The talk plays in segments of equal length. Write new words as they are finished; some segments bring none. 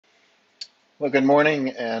Well, good morning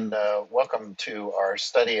and welcome to our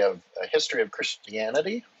study of a history of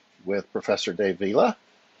Christianity with Professor Dave Vila,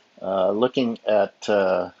 looking at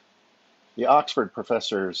the Oxford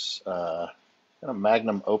professor's kind of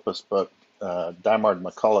magnum opus book, Diarmaid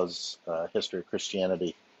MacCulloch's History of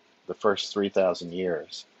Christianity, the first 3,000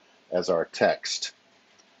 years, as our text.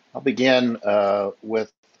 I'll begin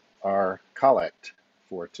with our collect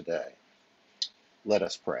for today. Let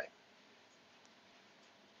us pray.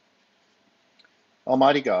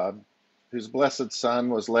 Almighty God, whose blessed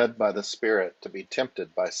Son was led by the Spirit to be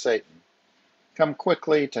tempted by Satan, come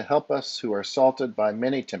quickly to help us who are assaulted by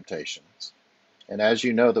many temptations. And as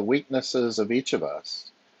you know the weaknesses of each of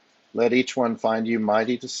us, let each one find you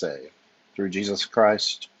mighty to save, through Jesus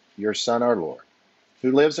Christ, your Son, our Lord,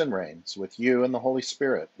 who lives and reigns with you and the Holy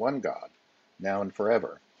Spirit, one God, now and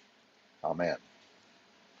forever. Amen.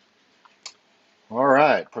 All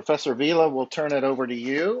right, Professor Vila, we'll turn it over to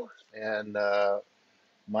you, and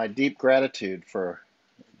my deep gratitude for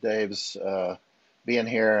Dave's being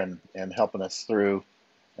here and helping us through,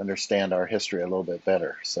 understand our history a little bit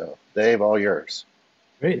better. So, Dave, all yours.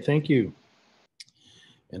 Great, thank you.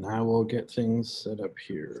 And I will get things set up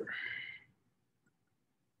here.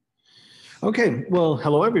 Okay, well,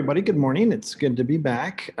 hello everybody. Good morning. It's good to be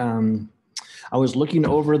back. I was looking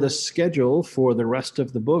over the schedule for the rest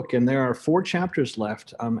of the book, and there are 4 chapters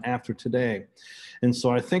left after today. And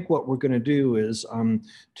so I think what we're going to do is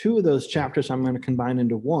 2 of those chapters I'm going to combine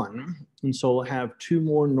into one. And so we'll have 2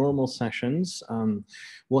 more normal sessions.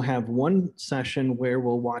 We'll have one session where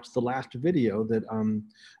we'll watch the last video that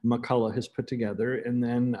MacCulloch has put together. And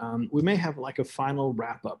then we may have like a final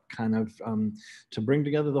wrap up kind of to bring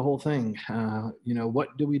together the whole thing. You know,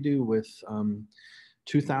 what do we do with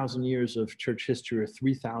 2,000 years of church history, or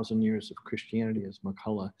 3,000 years of Christianity, as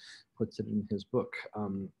MacCulloch puts it in his book?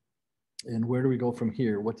 And where do we go from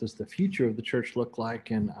here? What does the future of the church look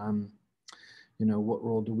like? And, you know, what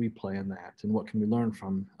role do we play in that? And what can we learn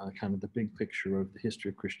from kind of the big picture of the history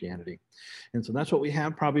of Christianity? And so that's what we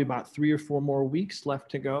have, probably about 3 or 4 more weeks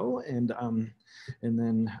left to go. And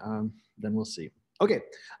then we'll see. Okay,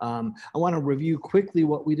 I want to review quickly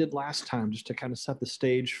what we did last time, just to kind of set the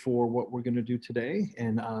stage for what we're going to do today.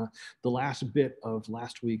 And the last bit of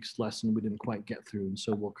last week's lesson we didn't quite get through, and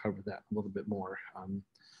so we'll cover that a little bit more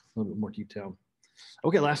detail.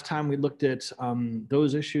 Okay, last time we looked at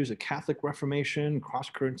those issues, a Catholic Reformation, cross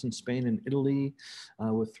currents in Spain and Italy,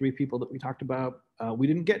 with 3 people that we talked about. We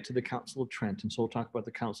didn't get to the Council of Trent, and so we'll talk about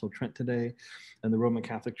the Council of Trent today, and the Roman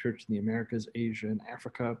Catholic Church in the Americas, Asia, and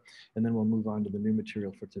Africa, and then we'll move on to the new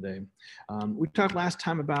material for today. We talked last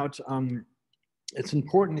time about it's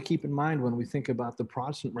important to keep in mind when we think about the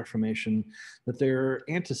Protestant Reformation that there are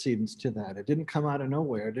antecedents to that. It didn't come out of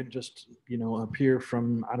nowhere. It didn't just, you know, appear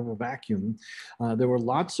from out of a vacuum. There were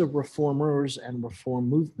lots of reformers and reform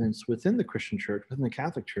movements within the Christian church, within the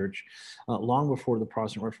Catholic Church, long before the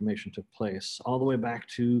Protestant Reformation took place, all the way back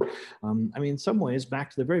to, I mean, in some ways, back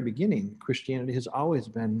to the very beginning. Christianity has always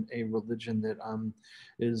been a religion that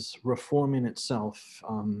is reforming itself,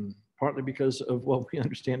 partly because of what we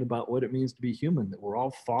understand about what it means to be human, that we're all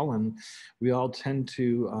fallen. We all tend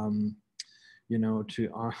to, you know,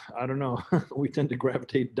 I don't know, we tend to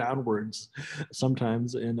gravitate downwards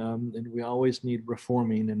sometimes, and we always need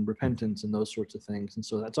reforming and repentance and those sorts of things. And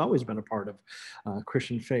so that's always been a part of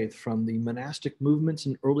Christian faith, from the monastic movements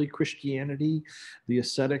in early Christianity, the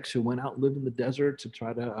ascetics who went out and lived in the desert to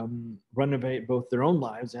try to renovate both their own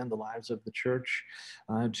lives and the lives of the church,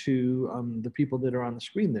 to the people that are on the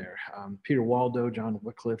screen there, Peter Waldo, John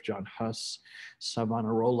Wycliffe, John Huss,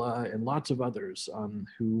 Savonarola, and lots of others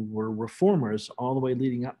who were reformers all the way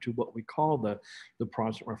leading up to what we call the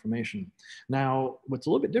Protestant Reformation. Now, what's a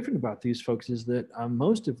little bit different about these folks is that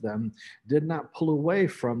most of them did not pull away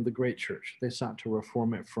from the great church. They sought to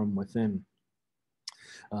reform it from within.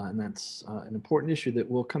 And that's an important issue that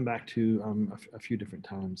we'll come back to a few different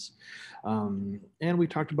times. And we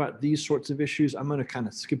talked about these sorts of issues. I'm going to kind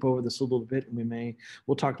of skip over this a little bit, and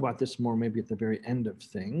we'll talk about this more maybe at the very end of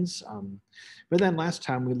things. But then last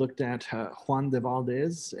time we looked at Juan de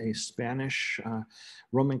Valdez, a Spanish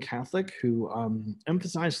Roman Catholic who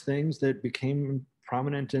emphasized things that became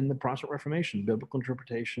prominent in the Protestant Reformation: biblical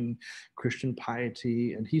interpretation, Christian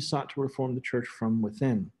piety, and he sought to reform the church from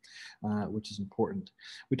within, which is important.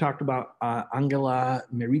 We talked about Angela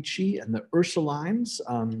Merici and the Ursulines,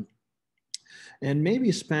 and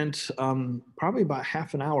maybe spent probably about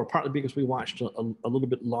half an hour, partly because we watched a little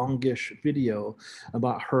bit longish video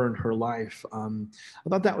about her and her life. I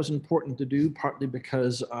thought that was important to do, partly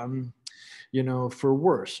because you know, for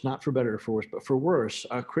worse, not for better or for worse, but for worse,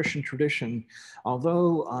 Christian tradition,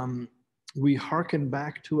 although we hearken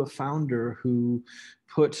back to a founder who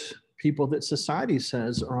put people that society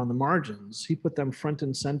says are on the margins. He put them front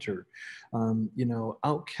and center. You know,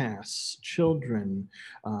 outcasts, children,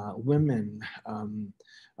 women,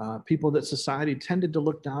 people that society tended to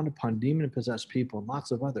look down upon, demon-possessed people, and lots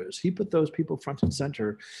of others. He put those people front and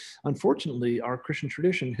center. Unfortunately, our Christian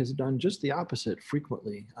tradition has done just the opposite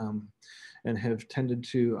frequently, and have tended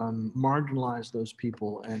to marginalize those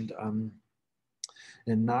people and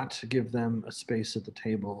not give them a space at the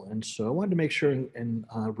table. And so I wanted to make sure and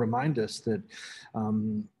remind us that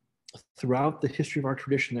throughout the history of our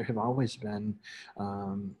tradition, there have always been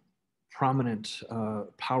prominent,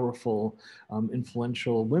 powerful,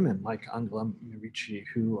 influential women like Angela Merici,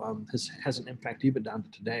 who has an impact even down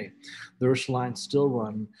to today. The Ursulines still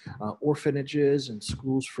run orphanages and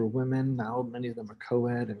schools for women. Now many of them are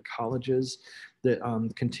co-ed and colleges that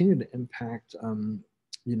continue to impact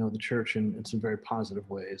you know, the church in some very positive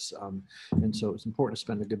ways. And so it's important to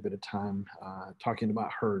spend a good bit of time talking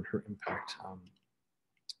about her and her impact.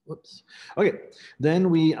 Whoops. Okay, then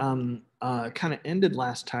we kind of ended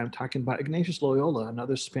last time talking about Ignatius Loyola,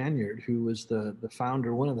 another Spaniard who was the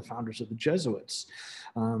founder, one of the founders of the Jesuits,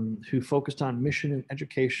 who focused on mission and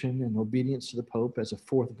education and obedience to the Pope as a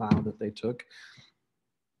fourth vow that they took,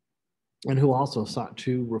 and who also sought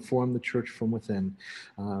to reform the church from within,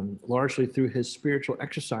 largely through his spiritual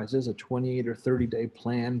exercises, a 28 or 30-day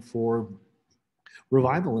plan for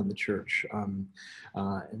revival in the church.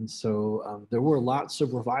 And so there were lots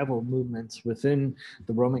of revival movements within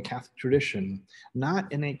the Roman Catholic tradition, not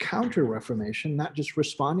in a counter-reformation, not just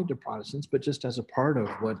responding to Protestants, but just as a part of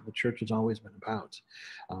what the church has always been about.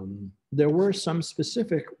 There were some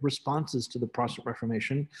specific responses to the Protestant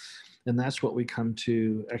Reformation, and that's what we come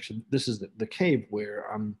to. Actually, this is the cave where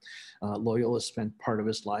Loyola spent part of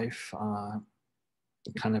his life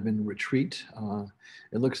kind of in retreat.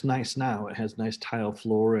 It looks nice now. It has nice tile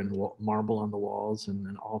floor and marble on the walls and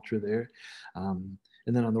an altar there. And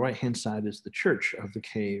then on the right-hand side is the church of the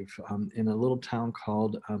cave in a little town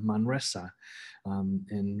called Manresa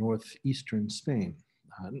in northeastern Spain.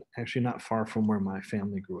 Actually not far from where my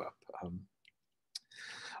family grew up.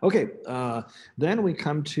 Okay, then we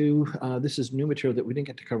come to, this is new material that we didn't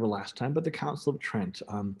get to cover last time, but the Council of Trent,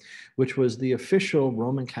 which was the official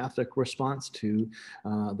Roman Catholic response to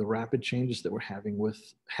the rapid changes that were happening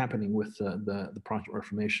with the Protestant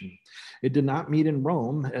Reformation. It did not meet in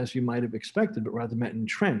Rome, as you might have expected, but rather met in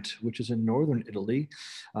Trent, which is in northern Italy,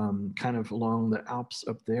 kind of along the Alps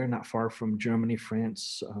up there, not far from Germany,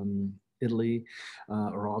 France, Italy,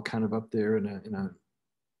 are all kind of up there in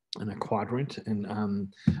a quadrant,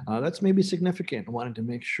 and that's maybe significant. I wanted to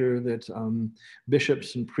make sure that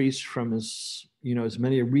bishops and priests from as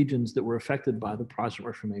many regions that were affected by the Protestant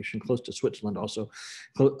Reformation, close to Switzerland also,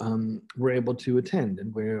 were able to attend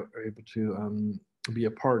and were able to be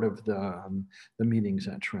a part of the meetings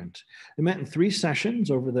at Trent. They met in 3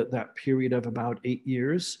 sessions over that period of about 8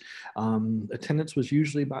 years. Attendance was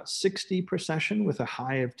usually about 60 per session with a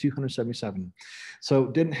high of 277. So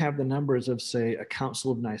didn't have the numbers of, say, a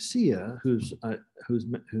Council of Nicaea, whose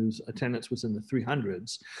attendance was in the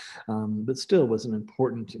 300s, but still was an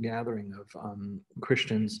important gathering of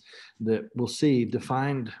Christians that we'll see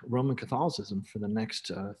defined Roman Catholicism for the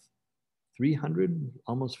next 300,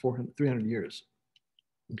 almost 400, 300 years.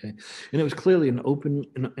 Okay, and it was clearly an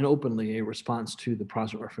openly a response to the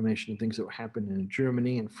Protestant Reformation and things that were happening in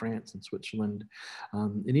Germany and France and Switzerland,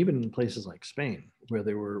 and even in places like Spain, where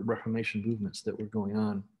there were Reformation movements that were going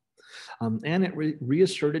on. And it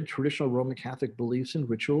reasserted traditional Roman Catholic beliefs and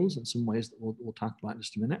rituals in some ways that we'll talk about in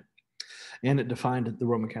just a minute. And it defined the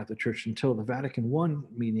Roman Catholic Church until the Vatican I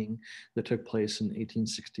meeting that took place in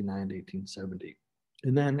 1869 to 1870.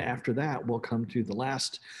 And then after that, we'll come to the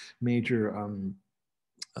last major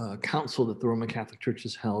council that the Roman Catholic Church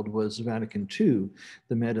has held was Vatican II,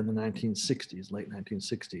 that met in the 1960s, late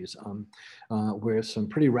 1960s, where some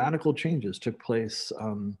pretty radical changes took place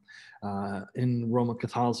in Roman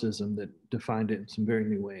Catholicism that defined it in some very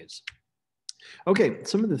new ways. Okay,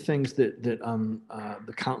 some of the things that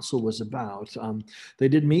the council was about. They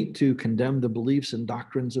did meet to condemn the beliefs and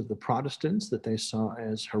doctrines of the Protestants that they saw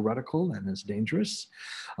as heretical and as dangerous.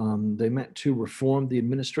 They met to reform the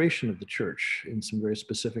administration of the church in some very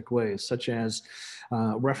specific ways, such as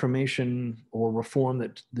reformation or reform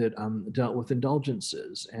that dealt with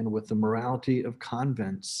indulgences and with the morality of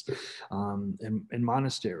convents and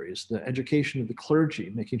monasteries, the education of the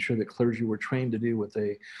clergy, making sure that clergy were trained to do what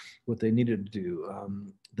they needed to do.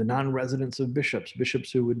 The non-residence of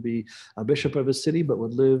bishops who would be a bishop of a city but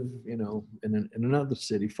would live, in another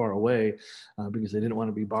city far away because they didn't want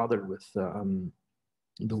to be bothered with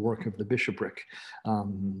the work of the bishopric,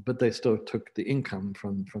 but they still took the income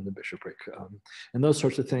from the bishopric. And those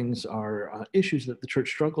sorts of things are issues that the church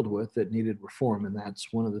struggled with that needed reform, and that's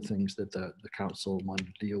one of the things that the council wanted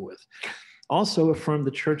to deal with. Also affirmed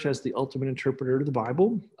the church as the ultimate interpreter of the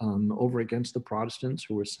Bible, over against the Protestants,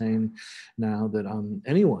 who were saying now that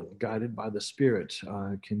anyone guided by the Spirit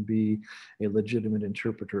can be a legitimate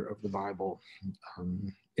interpreter of the Bible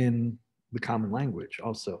in the common language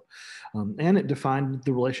also. And it defined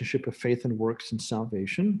the relationship of faith and works and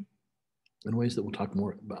salvation in ways that we'll talk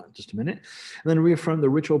more about in just a minute. And then reaffirmed the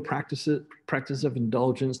ritual practice of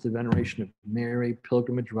indulgence, the veneration of Mary,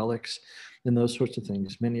 pilgrimage relics, and those sorts of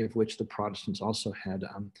things, many of which the Protestants also had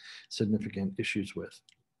significant issues with.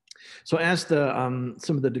 So as some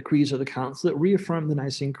of the decrees of the council, it reaffirmed the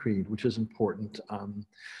Nicene Creed, which is important.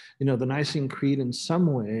 The Nicene Creed in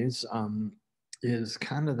some ways is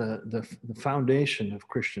kind of the foundation of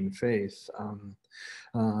Christian faith.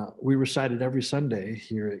 We recite it every Sunday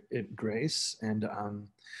here at Grace, and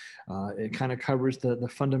it kind of covers the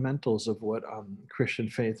fundamentals of what Christian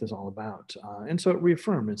faith is all about. And so it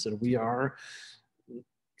reaffirms that we are,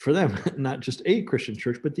 for them, not just a Christian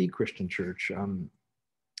church, but the Christian church.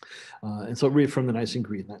 And so it reaffirmed the Nicene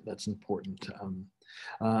Creed, that's important.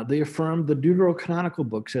 They affirmed the deuterocanonical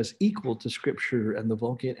books as equal to Scripture and the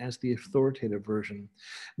Vulgate as the authoritative version.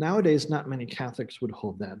 Nowadays, not many Catholics would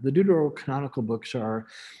hold that. The deuterocanonical books are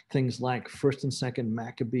things like 1st and 2nd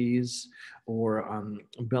Maccabees, or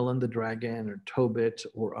Bell and the Dragon, or Tobit,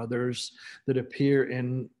 or others that appear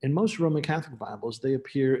in most Roman Catholic Bibles. They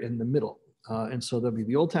appear in the middle. And so there'll be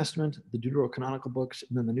the Old Testament, the deuterocanonical books,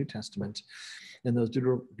 and then the New Testament. And those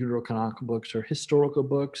deuterocanonical books are historical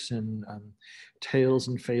books and tales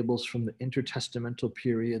and fables from the intertestamental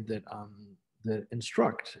period that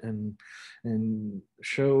instruct and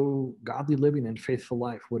show godly living and faithful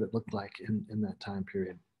life, what it looked like in that time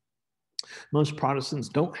period. Most Protestants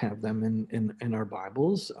don't have them in our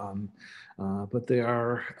Bibles, but they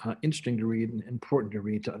are interesting to read and important to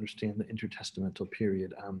read to understand the intertestamental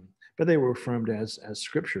period. But they were affirmed as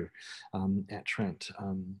Scripture at Trent.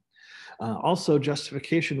 Also,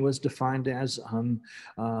 justification was defined as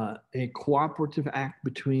a cooperative act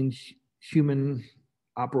between human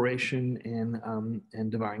operation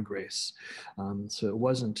and divine grace. So it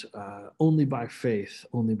wasn't only by faith,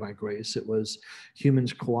 only by grace. It was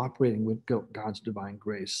humans cooperating with God's divine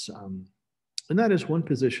grace. And that is one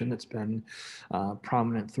position that's been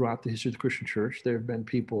prominent throughout the history of the Christian church. There have been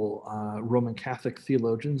people, Roman Catholic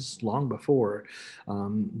theologians long before,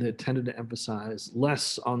 that tended to emphasize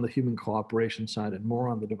less on the human cooperation side and more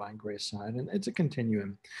on the divine grace side. And it's a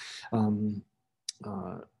continuum.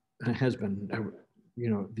 It has been,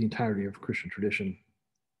 the entirety of Christian tradition.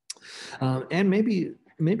 And maybe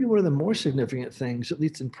one of the more significant things, at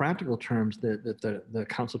least in practical terms, that the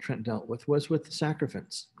Council of Trent dealt with was with the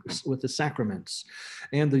sacraments.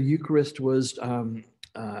 And the Eucharist was,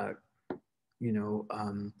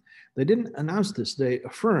 they didn't announce this. They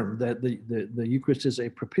affirmed that the Eucharist is a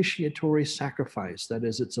propitiatory sacrifice. That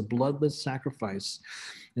is, it's a bloodless sacrifice.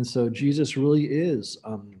 And so Jesus really is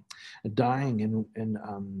dying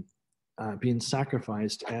and being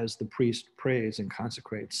sacrificed as the priest prays and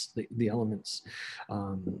consecrates the elements.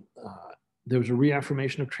 There was a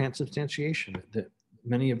reaffirmation of transubstantiation that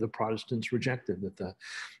many of the Protestants rejected, that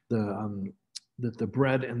the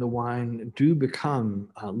bread and the wine do become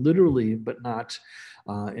literally, but not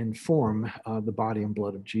in form, the body and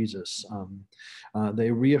blood of Jesus.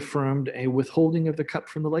 They reaffirmed a withholding of the cup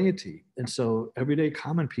from the laity. And so everyday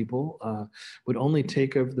common people would only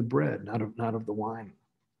take of the bread, not of the wine.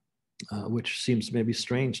 Which seems maybe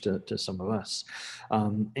strange to some of us.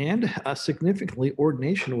 And significantly,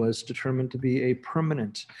 ordination was determined to be a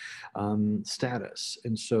permanent status.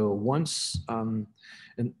 And so once a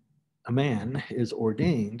man is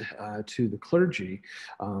ordained to the clergy,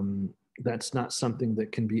 that's not something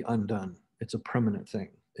that can be undone. It's a permanent thing.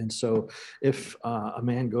 And so if a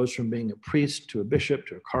man goes from being a priest to a bishop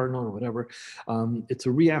to a cardinal or whatever, it's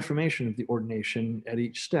a reaffirmation of the ordination at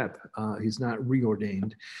each step. He's not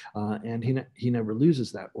reordained, and he never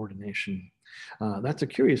loses that ordination. That's a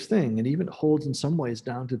curious thing, and even holds in some ways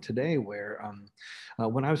down to today, where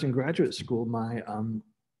when I was in graduate school, my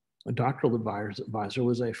doctoral advisor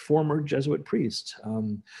was a former Jesuit priest.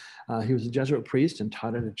 He was a Jesuit priest and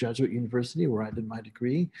taught at a Jesuit university where I did my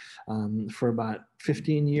degree for about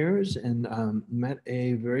 15 years, and met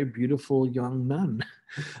a very beautiful young nun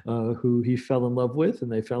who he fell in love with,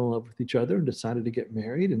 and they fell in love with each other and decided to get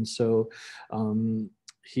married. And so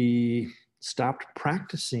he stopped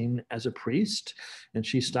practicing as a priest, and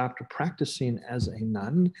she stopped practicing as a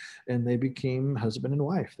nun, and they became husband and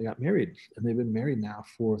wife. They got married, and they've been married now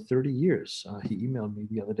for 30 years. He emailed me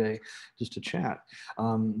the other day just to chat.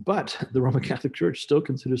 But the Roman Catholic Church still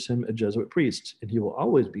considers him a Jesuit priest, and he will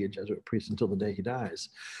always be a Jesuit priest until the day he dies.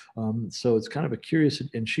 So it's kind of a curious,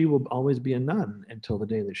 and she will always be a nun until the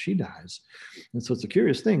day that she dies. And so it's a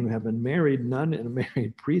curious thing. We have a married nun and a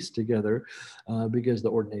married priest together because the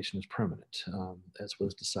ordination is permanent. As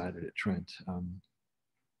was decided at Trent.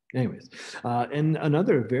 Anyways, and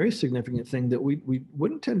another very significant thing that we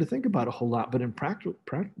wouldn't tend to think about a whole lot, but in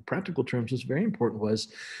practical terms is very important,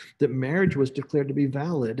 was that marriage was declared to be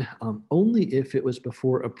valid only if it was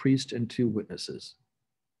before a priest and 2 witnesses.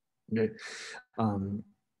 Okay. And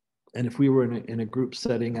if we were in a group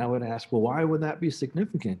setting, I would ask, well, why would that be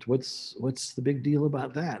significant? What's the big deal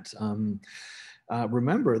about that?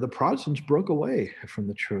 Remember, the Protestants broke away from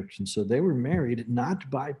the church, and so they were married not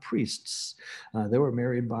by priests. They were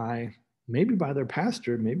married maybe by their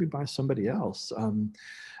pastor, maybe by somebody else.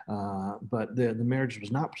 But the marriage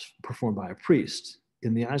was not performed by a priest.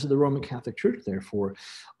 In the eyes of the Roman Catholic Church, therefore,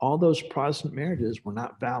 all those Protestant marriages were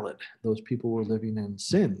not valid. Those people were living in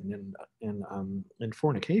sin and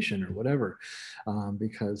fornication or whatever,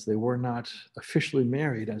 because they were not officially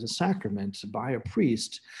married as a sacrament by a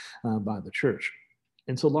priest, by the church.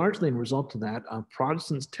 And so largely in result of that,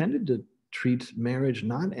 Protestants tended to treat marriage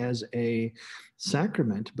not as a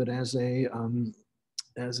sacrament, but as a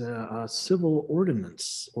civil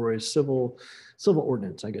ordinance, or a civil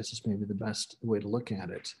ordinance, I guess is maybe the best way to look at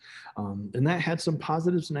it. And that had some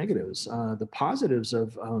positives and negatives. The positives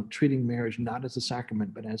of treating marriage not as a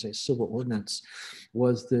sacrament, but as a civil ordinance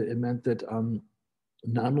was that it meant that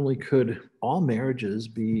not only could all marriages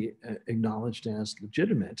be acknowledged as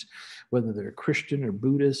legitimate, whether they're Christian or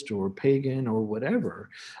Buddhist or pagan or whatever,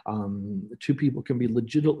 2 people can be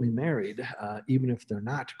legitimately married, even if they're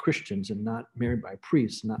not Christians and not married by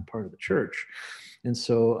priests, not part of the church. And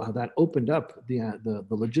so that opened up the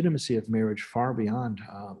legitimacy of marriage far beyond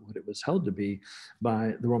what it was held to be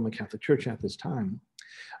by the Roman Catholic Church at this time.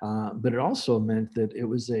 But it also meant that it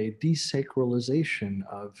was a desacralization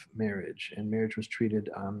of marriage, and marriage was treated,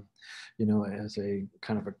 as a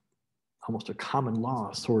kind of almost a common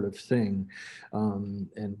law sort of thing,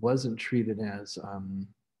 and wasn't treated as,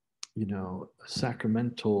 a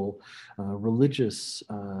sacramental, religious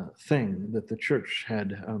thing that the church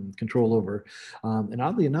had control over. And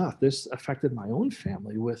oddly enough, this affected my own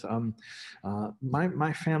family. With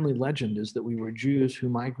my family legend is that we were Jews who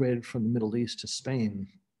migrated from the Middle East to Spain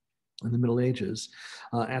in the Middle Ages.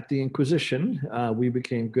 At the Inquisition, we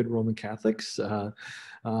became good Roman Catholics.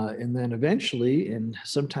 And then eventually,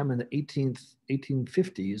 sometime in the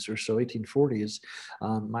 1850s or so, 1840s,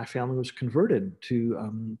 my family was converted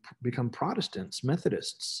to become Protestants,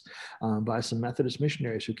 Methodists, by some Methodist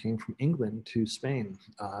missionaries who came from England to Spain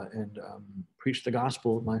and preached the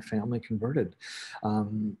gospel. My family converted.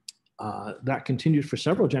 That continued for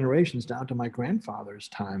several generations down to my grandfather's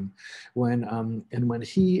time, when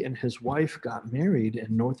he and his wife got married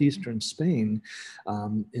in northeastern Spain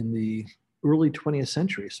in the early 20th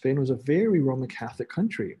century. Spain was a very Roman Catholic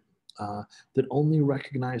country that only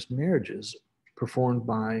recognized marriages performed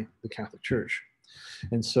by the Catholic Church.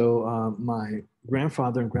 And so my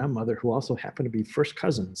grandfather and grandmother, who also happened to be first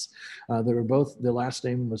cousins, their last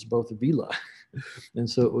name was both Villa. And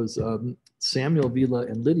so it was Samuel Villa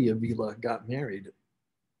and Lydia Villa got married.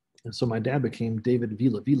 And so my dad became David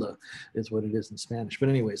Villa. Villa is what it is in Spanish. But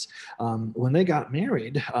anyways, when they got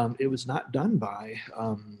married, it was not done by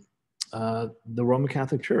the Roman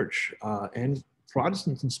Catholic Church. And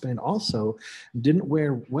Protestants in Spain also didn't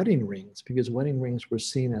wear wedding rings, because wedding rings were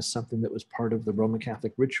seen as something that was part of the Roman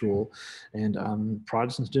Catholic ritual, and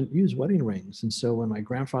Protestants didn't use wedding rings. And so when my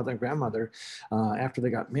grandfather and grandmother, after they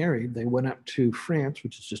got married, they went up to France,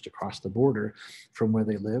 which is just across the border from where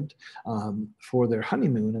they lived, for their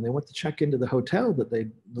honeymoon, and they went to check into the hotel that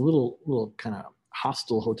the little kind of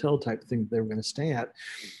hostel hotel type thing they were going to stay at.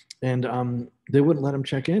 And they wouldn't let them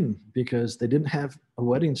check in because they didn't have a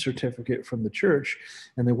wedding certificate from the church,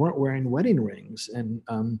 and they weren't wearing wedding rings. And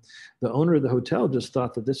the owner of the hotel just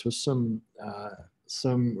thought that this was some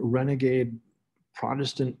renegade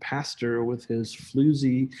Protestant pastor with his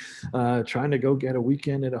floozy trying to go get a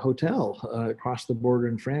weekend at a hotel across the border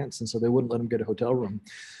in France. And so they wouldn't let him get a hotel room.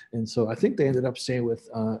 And so I think they ended up staying with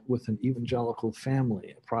an evangelical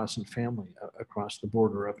family, a Protestant family across the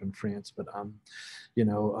border up in France. But,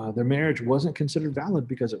 their marriage wasn't considered valid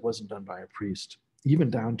because it wasn't done by a priest, even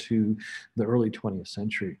down to the early 20th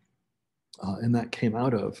century. And that came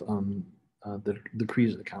out of the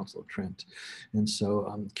decrees of the Council of Trent. And so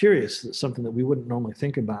I'm curious that something that we wouldn't normally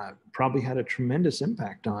think about probably had a tremendous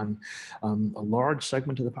impact on a large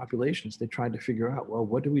segment of the population as they tried to figure out, well,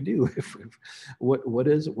 what do we do? What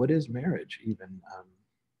is marriage even?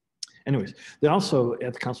 Anyways, they also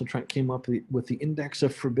at the Council of Trent came up with the Index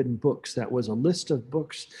of Forbidden Books. That was a list of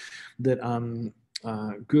books that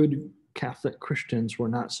good Catholic Christians were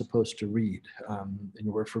not supposed to read and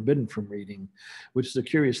were forbidden from reading, which is a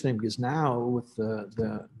curious thing because now with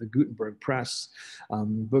the Gutenberg press,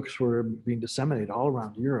 books were being disseminated all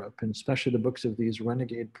around Europe, and especially the books of these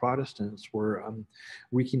renegade Protestants were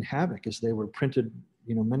wreaking havoc as they were printed,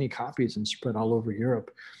 many copies and spread all over Europe.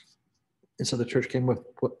 And so the church came up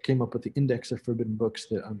with the Index of Forbidden Books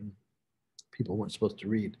that people weren't supposed to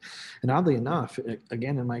read. And oddly enough,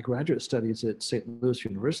 again, in my graduate studies at St. Louis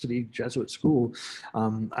University, Jesuit school,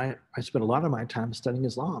 I spent a lot of my time studying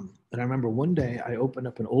Islam. And I remember one day I opened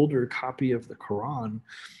up an older copy of the Quran,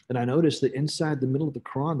 and I noticed that inside the middle of the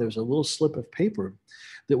Quran, there was a little slip of paper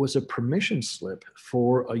that was a permission slip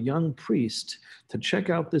for a young priest to check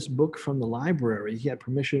out this book from the library. He had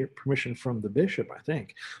permission from the bishop, I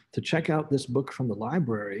think, to check out this book from the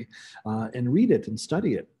library and read it and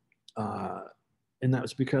study it. And that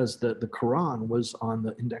was because the Quran was on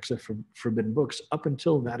the Index of Forbidden Books up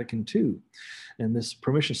until Vatican II. And this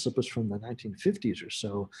permission slip was from the 1950s or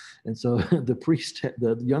so. And so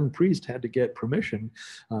the young priest had to get permission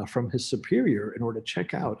from his superior in order to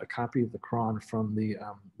check out a copy of the Quran from the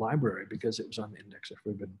library because it was on the Index of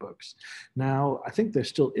Forbidden Books. Now, I think there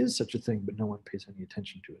still is such a thing, but no one pays any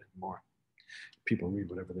attention to it anymore. People read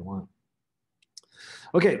whatever they want.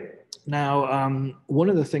 Okay, now one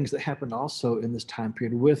of the things that happened also in this time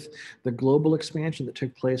period with the global expansion that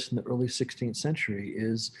took place in the early 16th century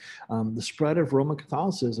is the spread of Roman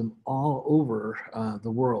Catholicism all over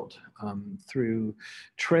the world through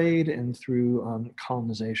trade and through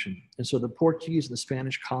colonization. And so the Portuguese and the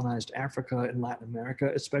Spanish colonized Africa and Latin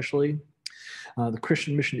America especially. The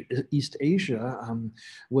Christian mission in East Asia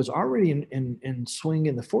was already in swing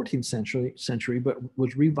in the 14th century, but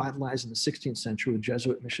was revitalized in the 16th century with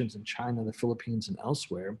Jesuit missions in China, the Philippines, and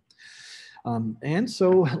elsewhere. And so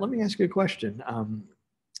let me ask you a question,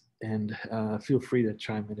 and feel free to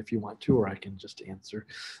chime in if you want to, or I can just answer.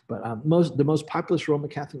 But the most populous Roman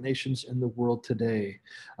Catholic nations in the world today,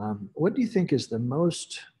 what do you think is the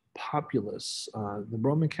most populous, the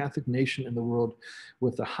Roman Catholic nation in the world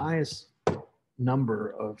with the highest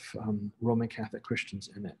number of Roman Catholic Christians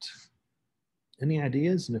in it? Any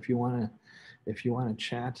ideas? And if you want to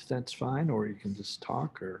chat, that's fine, or you can just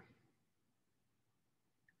talk. Or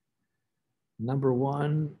number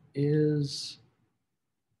one is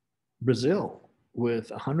Brazil with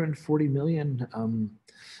 140 million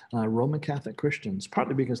Roman Catholic Christians,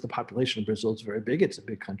 partly because the population of Brazil is very big. It's a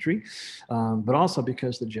big country, but also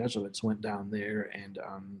because the Jesuits went down there and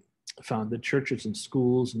founded churches and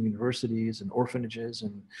schools and universities and orphanages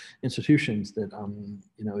and institutions that,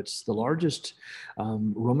 it's the largest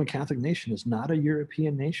Roman Catholic nation. Is not a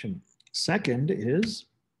European nation. Second is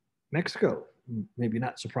Mexico. Maybe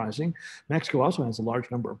not surprising. Mexico also has a large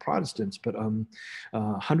number of Protestants, but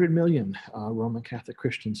 100 million Roman Catholic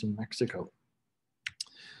Christians in Mexico.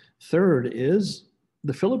 Third is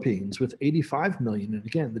the Philippines with 85 million. And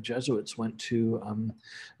again, the Jesuits went to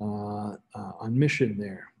on mission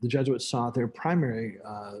there. The Jesuits saw their primary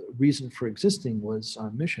reason for existing was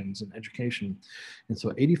missions and education. And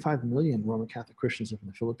so 85 million Roman Catholic Christians live in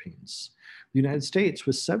the Philippines. The United States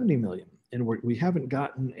was 70 million. And we haven't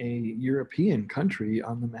gotten a European country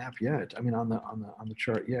on the map yet. I mean, on the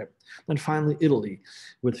chart yet. Then finally, Italy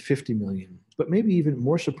with 50 million. But maybe even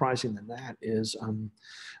more surprising than that is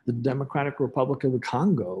the Democratic Republic of the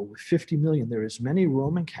Congo with 50 million. There are as many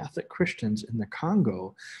Roman Catholic Christians in the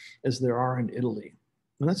Congo as there are in Italy.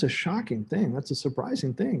 And that's a shocking thing. That's a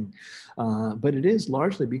surprising thing. But it is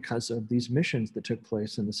largely because of these missions that took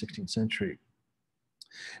place in the 16th century.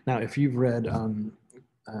 Now, if you've read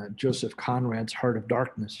Joseph Conrad's Heart of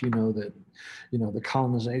Darkness, you know that, the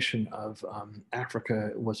colonization of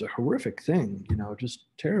Africa was a horrific thing, just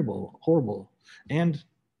terrible, horrible, and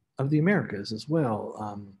of the Americas as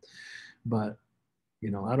well. But,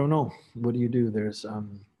 I don't know. What do you do? There's,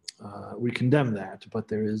 we condemn that, but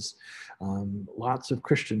there is lots of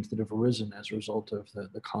Christians that have arisen as a result of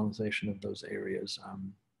the colonization of those areas.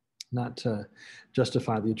 Not to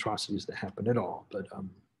justify the atrocities that happened at all, but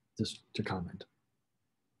just to comment.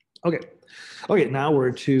 Okay. Now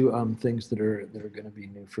we're to things that are going to be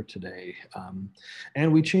new for today,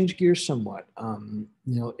 and we change gears somewhat.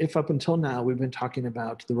 If up until now we've been talking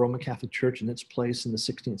about the Roman Catholic Church and its place in the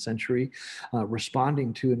 16th century,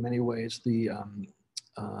 responding to in many ways the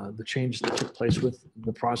the changes that took place with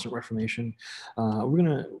the Protestant Reformation. We're going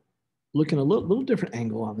to look in a little different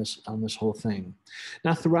angle on this whole thing.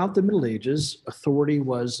 Now, throughout the Middle Ages, authority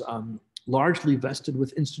was largely vested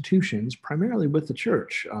with institutions, primarily with the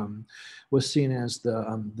church, was seen as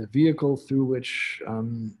the vehicle through which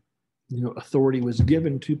authority was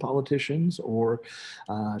given to politicians or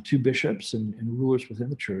to bishops and rulers within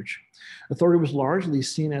the church. Authority was largely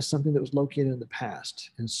seen as something that was located in the past.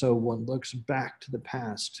 And so one looks back to the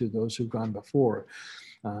past, to those who've gone before,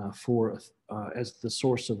 as the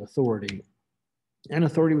source of authority. And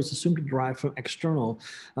authority was assumed to derive from external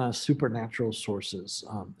supernatural sources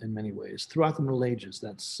in many ways. Throughout the Middle Ages,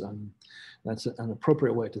 that's an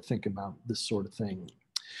appropriate way to think about this sort of thing.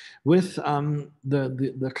 With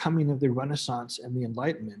the coming of the Renaissance and the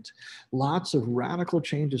Enlightenment, lots of radical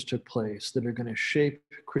changes took place that are going to shape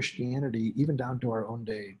Christianity even down to our own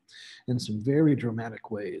day in some very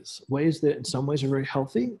dramatic ways. Ways that in some ways are very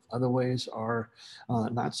healthy, other ways are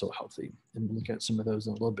not so healthy. And we'll look at some of those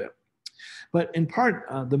in a little bit. But in part,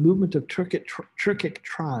 the movement of Turkic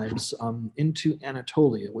tribes into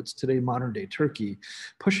Anatolia, what's today modern day Turkey,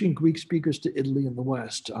 pushing Greek speakers to Italy and the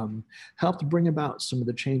West, helped bring about some of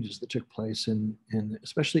the changes that took place in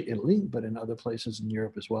especially Italy, but in other places in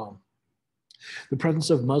Europe as well. The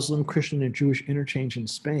presence of Muslim, Christian, and Jewish interchange in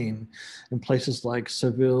Spain, in places like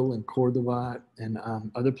Seville and Cordoba, and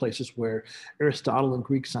other places where Aristotle and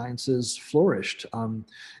Greek sciences flourished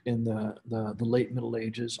in the late Middle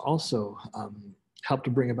Ages, also helped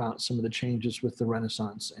to bring about some of the changes with the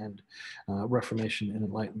Renaissance and Reformation and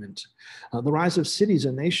Enlightenment. The rise of cities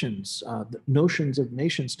and nations, the notions of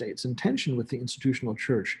nation states in tension with the institutional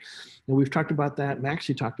church. And we've talked about that,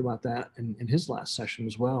 Maxie talked about that in his last session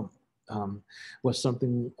as well. Was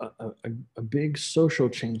something, a big social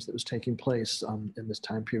change that was taking place in this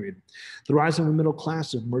time period. The rise of a middle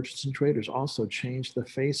class of merchants and traders also changed the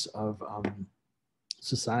face of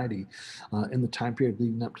society in the time period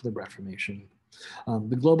leading up to the Reformation.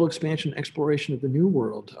 The global expansion and exploration of the New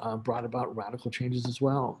World brought about radical changes as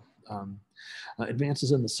well.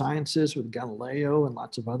 Advances in the sciences with Galileo and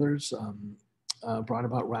lots of others brought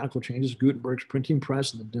about radical changes. Gutenberg's printing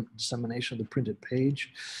press and the dissemination of the printed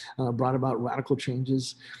page brought about radical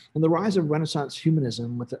changes. And the rise of Renaissance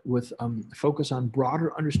humanism with focus on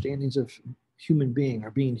broader understandings of human being or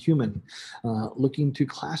being human, looking to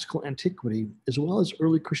classical antiquity, as well as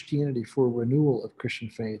early Christianity for renewal of Christian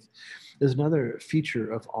faith, is another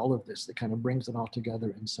feature of all of this that kind of brings it all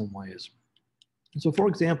together in some ways. So, for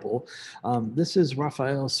example, this is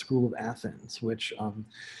Raphael's School of Athens, which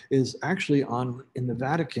is actually in the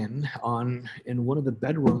Vatican in one of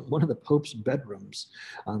the Pope's bedrooms.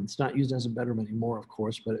 It's not used as a bedroom anymore, of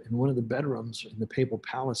course, but in one of the bedrooms in the Papal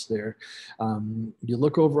Palace there, you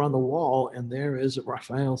look over on the wall, and there is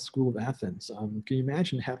Raphael's School of Athens. Can you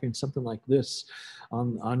imagine having something like this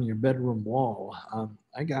on your bedroom wall?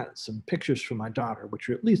 I got some pictures from my daughter, which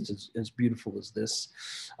are at least as beautiful as this,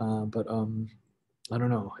 but I don't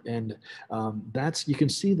know. And you can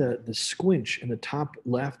see the squinch in the top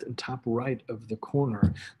left and top right of the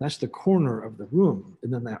corner. That's the corner of the room.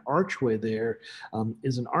 And then that archway there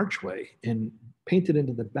is an archway, and painted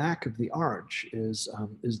into the back of the arch is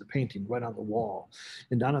the painting right on the wall.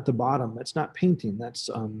 And down at the bottom, that's not painting, that's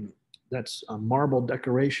marble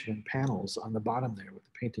decoration and panels on the bottom there with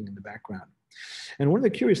the painting in the background. And one of the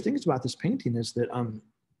curious things about this painting is that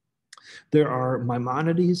there are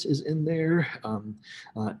Maimonides is in there,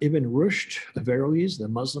 Ibn Rushd, Averroes, the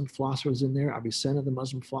Muslim philosopher, is in there, Avicenna, the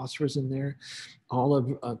Muslim philosopher, is in there. All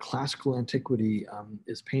of classical antiquity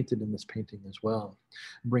is painted in this painting as well,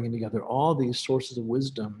 bringing together all these sources of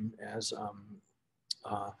wisdom as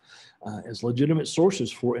legitimate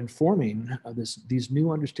sources for informing these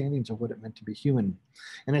new understandings of what it meant to be human.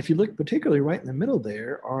 And if you look particularly right in the middle,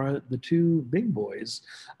 there are the two big boys.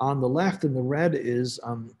 On the left in the red is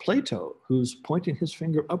Plato, who's pointing his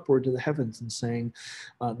finger upward to the heavens and saying,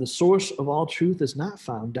 the source of all truth is not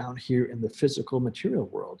found down here in the physical material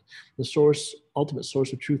world. The ultimate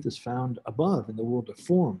source of truth is found above in the world of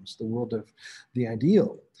forms, the world of the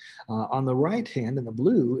ideal. On the right hand in the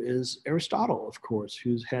blue is Aristotle, of course,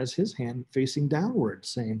 who has his hand facing downward,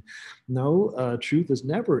 saying, no, truth is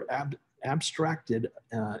never abstracted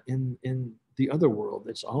in the other world.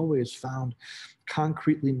 It's always found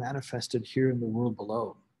concretely manifested here in the world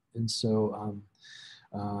below. And so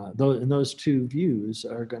those two views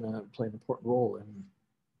are going to play an important role in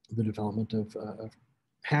the development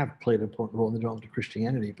have played an important role in the development of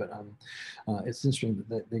Christianity, but it's interesting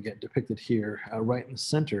that they get depicted here right in the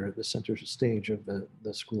center stage of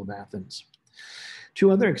the School of Athens.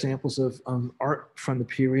 Two other examples of art from the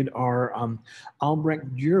period are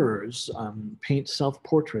Albrecht Dürer's paint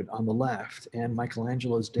self-portrait on the left and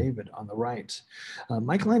Michelangelo's David on the right.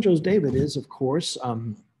 Michelangelo's David is, of course,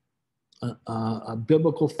 a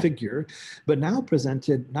biblical figure, but now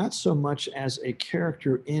presented not so much as a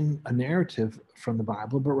character in a narrative from the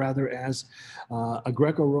Bible, but rather as a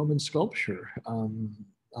Greco-Roman sculpture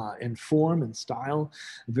in form and style,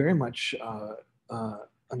 very much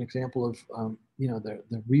an example of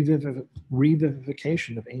the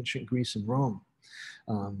revivification of ancient Greece and Rome.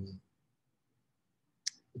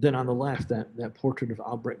 Then on the left, that portrait of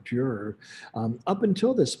Albrecht Dürer. Up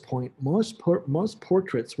until this point, most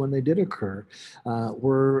portraits, when they did occur,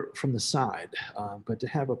 were from the side. But to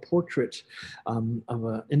have a portrait of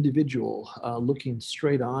an individual looking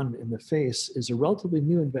straight on in the face is a relatively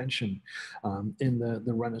new invention in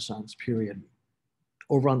the Renaissance period.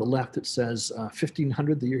 Over on the left, it says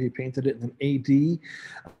 1500, the year he painted it, and then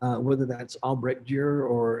AD, whether that's Albrecht Dürer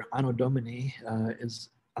or Anno Domini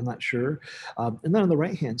I'm not sure. And then on the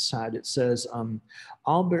right-hand side, it says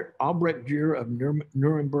Albrecht Dürer of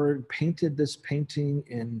Nuremberg painted this painting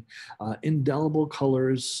in indelible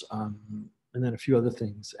colors, and then a few other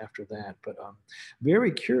things after that. But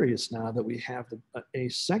very curious now that we have a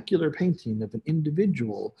secular painting of an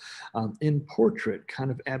individual in portrait,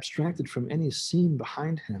 kind of abstracted from any scene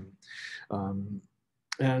behind him,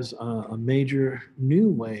 as a major new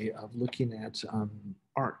way of looking at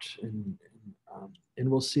art. And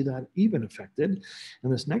we'll see that even affected in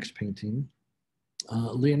this next painting,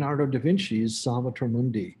 Leonardo da Vinci's Salvator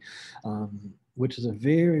Mundi, which is a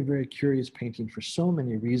very, very curious painting for so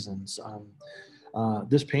many reasons.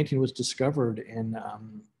 This painting was discovered in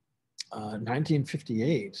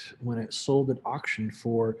 1958 when it sold at auction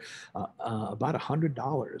for about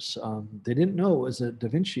 $100. They didn't know it was a Da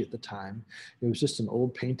Vinci at the time. It was just an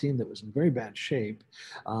old painting that was in very bad shape,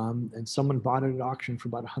 and someone bought it at auction for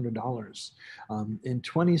about $100. In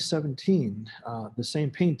 2017, the same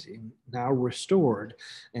painting, now restored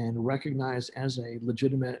and recognized as a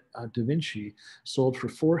legitimate Da Vinci, sold for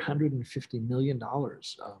 $450 million.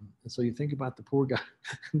 And so you think about the poor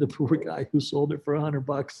guy who sold it for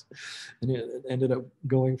 $100, and it ended up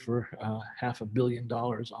going for $500 million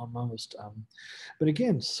almost. But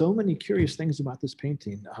again, so many curious things about this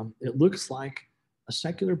painting. It looks like a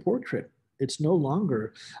secular portrait. It's no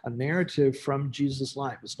longer a narrative from Jesus'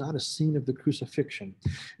 life. It's not a scene of the crucifixion.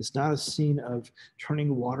 It's not a scene of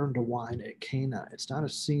turning water into wine at Cana. It's not a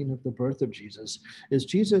scene of the birth of Jesus. It's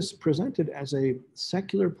Jesus presented as a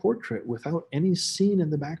secular portrait without any scene in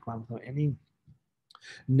the background, without any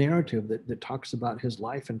narrative that talks about his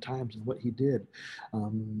life and times and what he did.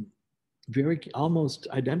 Very almost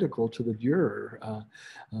identical to the Dürer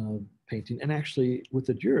painting. And actually with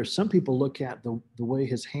the Dürer, some people look at the way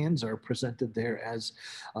his hands are presented there as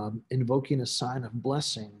invoking a sign of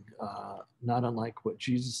blessing, not unlike what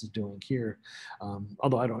Jesus is doing here.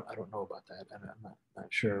 Although I don't know about that, and I'm not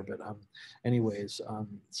sure. But anyways,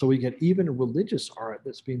 so we get even religious art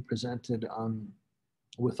that's being presented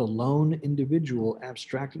with a lone individual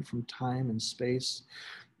abstracted from time and space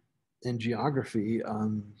and geography.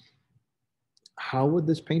 How would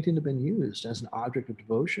this painting have been used? As an object of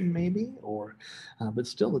devotion, maybe? Or, but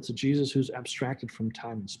still, it's a Jesus who's abstracted from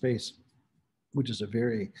time and space, which is a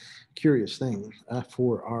very curious thing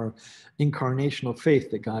for our incarnational faith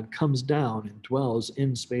that God comes down and dwells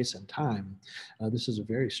in space and time. This is a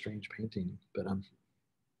very strange painting, but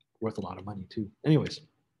worth a lot of money too. Anyways.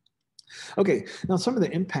 Okay, now some of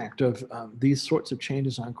the impact of these sorts of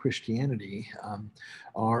changes on Christianity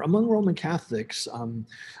are among Roman Catholics.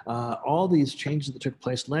 All these changes that took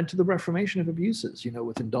place led to the reformation of abuses,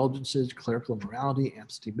 with indulgences, clerical immorality,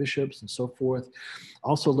 absentee bishops, and so forth.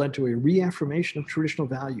 Also led to a reaffirmation of traditional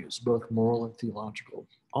values, both moral and theological.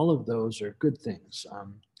 All of those are good things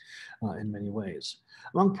in many ways.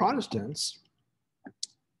 Among Protestants,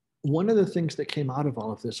 one of the things that came out of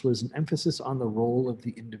all of this was an emphasis on the role of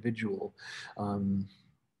the individual in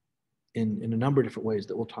a number of different ways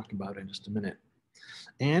that we'll talk about in just a minute.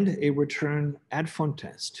 And a return ad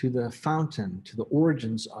fontes, to the fountain, to the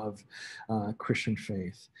origins of Christian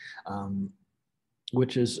faith,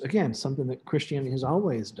 which is, again, something that Christianity has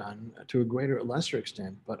always done to a greater or lesser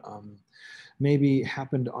extent, but maybe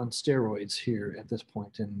happened on steroids here at this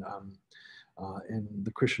point in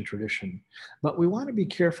the Christian tradition. But we want to be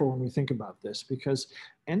careful when we think about this, because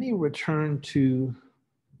any return to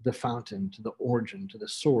the fountain, to the origin, to the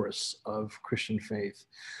source of Christian faith,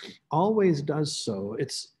 always does so.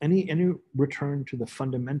 It's any return to the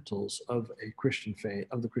fundamentals of a Christian faith,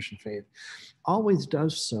 of the Christian faith, always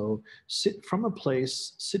does so from a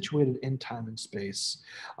place situated in time and space.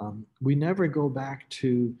 We never go back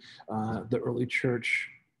to the early church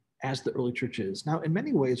as the early church is. Now, in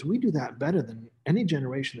many ways, we do that better than any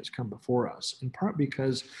generation that's come before us, in part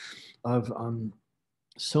because of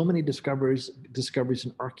so many discoveries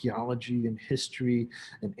in archaeology and history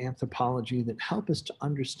and anthropology that help us to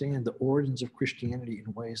understand the origins of Christianity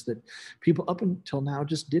in ways that people up until now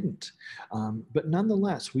just didn't. But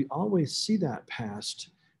nonetheless, we always see that past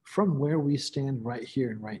from where we stand right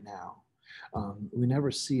here and right now. We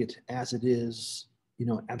never see it as it is,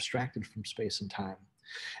 abstracted from space and time.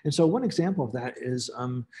 And so one example of that is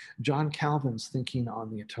John Calvin's thinking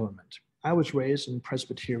on the atonement. I was raised in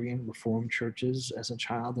Presbyterian Reformed churches as a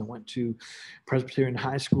child. I went to Presbyterian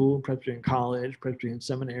high school, Presbyterian college, Presbyterian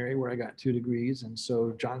seminary, where I got 2 degrees. And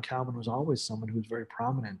so John Calvin was always someone who was very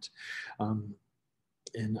prominent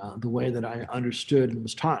in the way that I understood and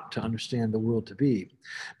was taught to understand the world to be.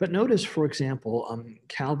 But notice, for example,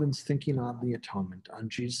 Calvin's thinking on the atonement, on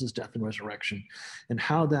Jesus' death and resurrection, and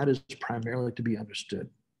how that is primarily to be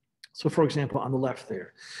understood. So, for example, on the left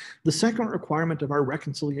there, the second requirement of our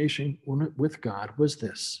reconciliation with God was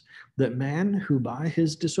this, that man who by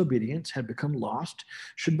his disobedience had become lost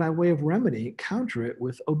should by way of remedy counter it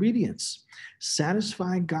with obedience,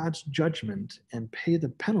 satisfy God's judgment, and pay the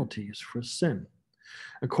penalties for sin.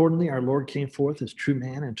 Accordingly, our Lord came forth as true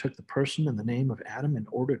man and took the person and the name of Adam in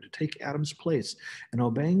order to take Adam's place in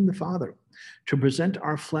obeying the Father, to present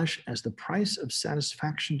our flesh as the price of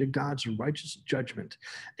satisfaction to God's righteous judgment,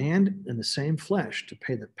 and in the same flesh to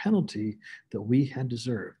pay the penalty that we had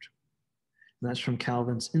deserved. And that's from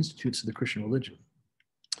Calvin's Institutes of the Christian Religion.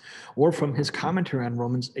 Or from his commentary on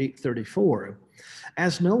Romans 8:34,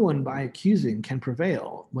 as no one by accusing can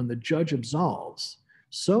prevail when the judge absolves,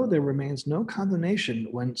 so there remains no condemnation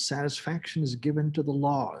when satisfaction is given to the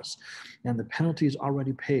laws and the penalty is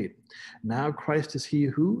already paid. Now Christ is he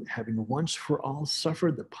who, having once for all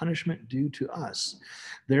suffered the punishment due to us,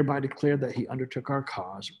 thereby declared that he undertook our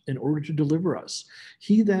cause in order to deliver us.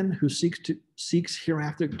 He then who seeks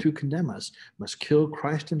hereafter to condemn us must kill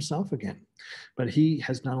Christ himself again. But he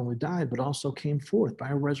has not only died, but also came forth by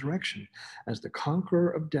a resurrection as the conqueror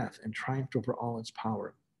of death and triumphed over all its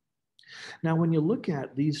power. Now, when you look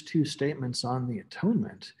at these 2 statements on the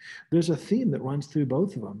atonement, there's a theme that runs through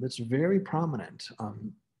both of them that's very prominent.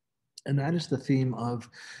 And that is the theme of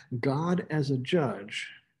God as a judge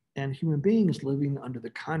and human beings living under the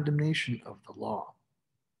condemnation of the law.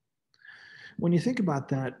 When you think about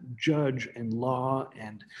that, judge and law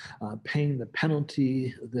and paying the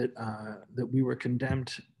penalty that we were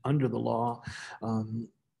condemned under the law,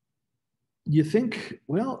 you think,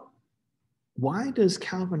 well, why does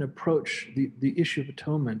Calvin approach the issue of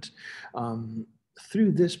atonement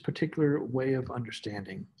through this particular way of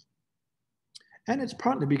understanding? And it's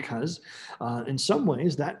partly because in some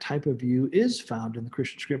ways that type of view is found in the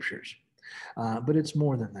Christian scriptures, but it's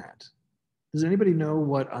more than that. Does anybody know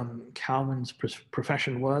what Calvin's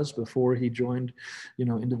profession was before he joined,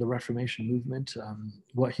 into the Reformation movement,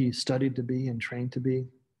 what he studied to be and trained to be?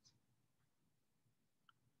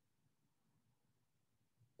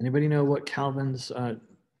 Anybody know what Calvin's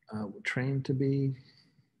trained to be?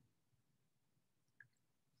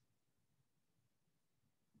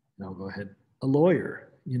 No, go ahead. A lawyer.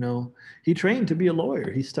 He trained to be a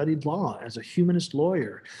lawyer. He studied law as a humanist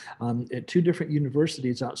lawyer at 2 different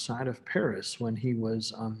universities outside of Paris when he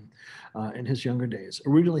was in his younger days.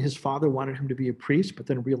 Originally, his father wanted him to be a priest, but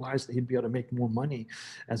then realized that he'd be able to make more money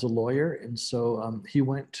as a lawyer. And so he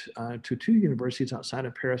went to 2 universities outside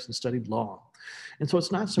of Paris and studied law. And so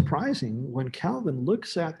it's not surprising when Calvin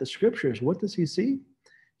looks at the scriptures, what does he see?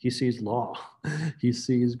 He sees law. He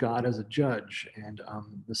sees God as a judge and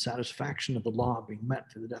the satisfaction of the law being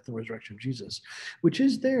met through the death and resurrection of Jesus, which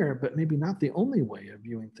is there, but maybe not the only way of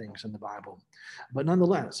viewing things in the Bible. But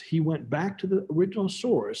nonetheless, he went back to the original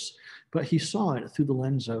source, but he saw it through the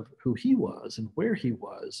lens of who he was and where he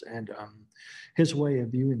was and his way of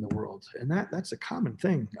viewing the world. And that's a common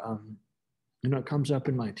thing. It comes up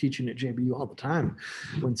in my teaching at JBU all the time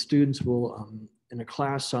when students will, in a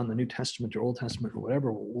class on the New Testament or Old Testament or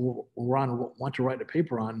whatever, will want to write a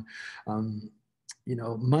paper on,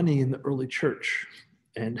 money in the early church.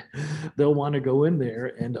 And they'll want to go in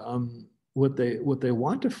there and what they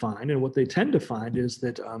want to find and what they tend to find is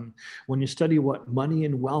that when you study what money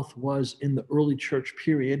and wealth was in the early church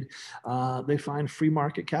period, they find free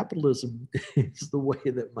market capitalism is the way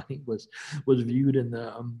that money was viewed in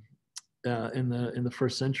the in the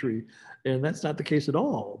first century, and that's not the case at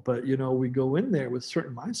all. But we go in there with a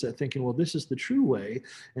certain mindset, thinking, well, this is the true way,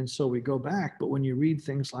 and so we go back. But when you read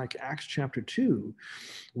things like Acts chapter 2,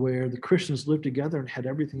 where the Christians lived together and had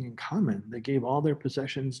everything in common, they gave all their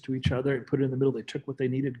possessions to each other and put it in the middle. They took what they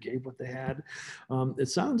needed, gave what they had. It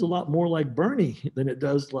sounds a lot more like Bernie than it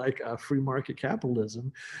does like free market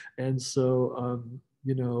capitalism, and so.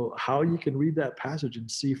 How you can read that passage and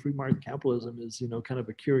see free market capitalism is, kind of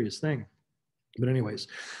a curious thing. But anyways,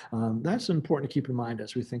 that's important to keep in mind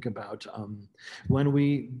as we think about when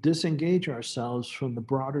we disengage ourselves from the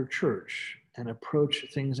broader church and approach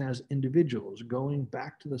things as individuals, going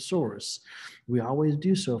back to the source. We always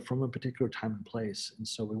do so from a particular time and place. And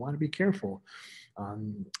so we want to be careful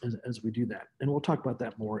as we do that. And we'll talk about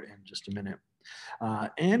that more in just a minute.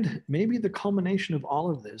 And maybe the culmination of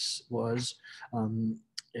all of this was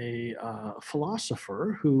a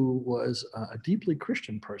philosopher who was a deeply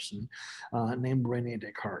Christian person named Rene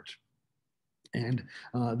Descartes. And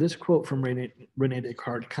this quote from Rene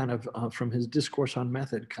Descartes, kind of from his Discourse on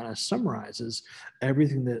Method, kind of summarizes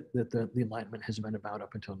everything that the Enlightenment has been about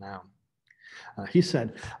up until now. He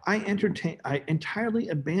said, I entirely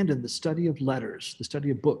abandoned the study of letters, the study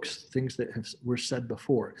of books, things that were said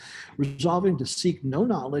before, resolving to seek no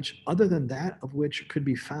knowledge other than that of which could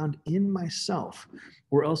be found in myself,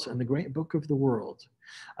 or else in the great book of the world.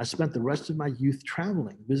 I spent the rest of my youth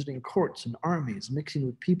traveling, visiting courts and armies, mixing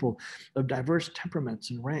with people of diverse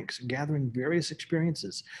temperaments and ranks, gathering various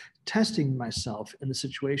experiences, testing myself in the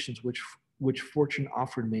situations which fortune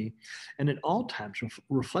offered me, and at all times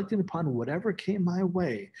reflecting upon whatever came my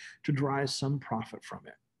way to derive some profit from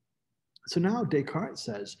it. So now Descartes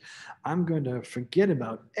says, I'm going to forget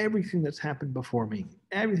about everything that's happened before me,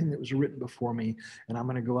 everything that was written before me, and I'm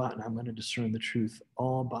going to go out and I'm going to discern the truth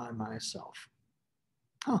all by myself.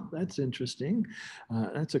 Oh, that's interesting.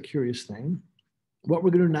 That's a curious thing. What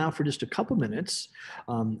we're going to do now for just a couple minutes,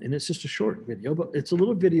 and it's just a short video, but it's a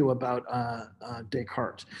little video about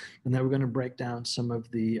Descartes, and then we're going to break down some of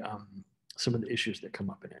the issues that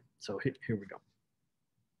come up in it. So here we go.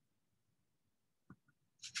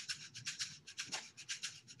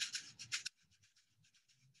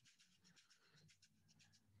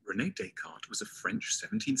 René Descartes was a French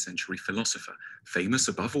 17th century philosopher, famous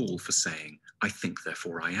above all for saying, I think,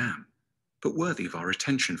 therefore I am, but worthy of our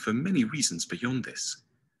attention for many reasons beyond this.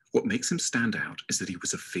 What makes him stand out is that he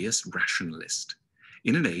was a fierce rationalist.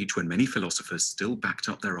 In an age when many philosophers still backed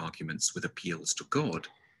up their arguments with appeals to God,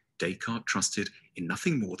 Descartes trusted in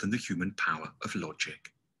nothing more than the human power of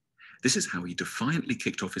logic. This is how he defiantly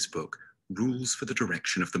kicked off his book, Rules for the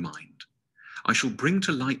Direction of the Mind. I shall bring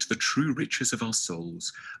to light the true riches of our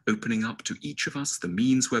souls, opening up to each of us the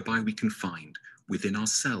means whereby we can find, within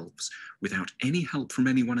ourselves, without any help from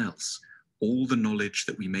anyone else, all the knowledge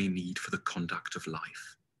that we may need for the conduct of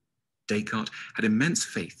life. Descartes had immense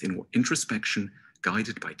faith in what introspection,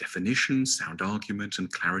 guided by definition, sound argument,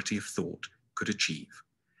 and clarity of thought, could achieve.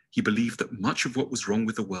 He believed that much of what was wrong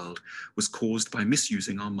with the world was caused by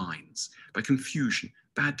misusing our minds, by confusion,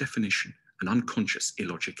 bad definition, and unconscious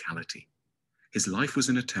illogicality. His life was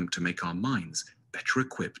an attempt to make our minds better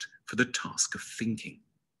equipped for the task of thinking.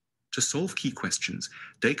 To solve key questions,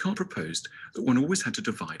 Descartes proposed that one always had to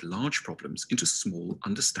divide large problems into small,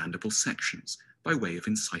 understandable sections by way of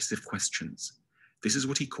incisive questions. This is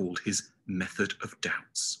what he called his method of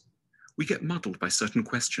doubts. We get muddled by certain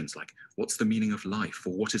questions like, what's the meaning of life,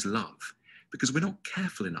 or what is love? Because we're not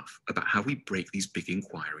careful enough about how we break these big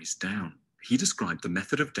inquiries down. He described the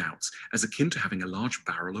method of doubts as akin to having a large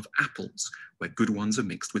barrel of apples, where good ones are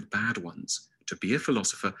mixed with bad ones. To be a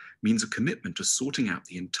philosopher means a commitment to sorting out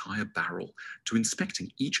the entire barrel, to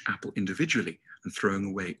inspecting each apple individually and throwing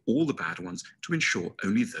away all the bad ones to ensure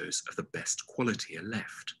only those of the best quality are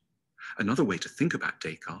left. Another way to think about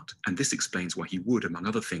Descartes, and this explains why he would, among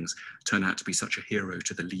other things, turn out to be such a hero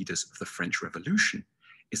to the leaders of the French Revolution,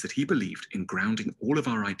 is that he believed in grounding all of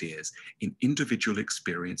our ideas in individual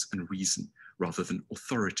experience and reason, rather than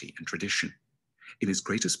authority and tradition. In his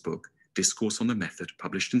greatest book, Discourse on the Method,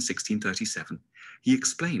 published in 1637, he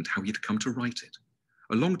explained how he'd come to write it.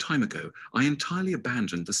 A long time ago, I entirely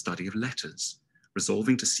abandoned the study of letters,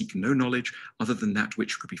 resolving to seek no knowledge other than that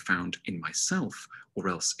which could be found in myself, or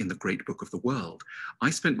else in the great book of the world. I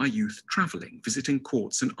spent my youth traveling, visiting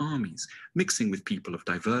courts and armies, mixing with people of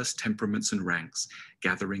diverse temperaments and ranks,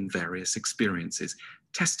 gathering various experiences,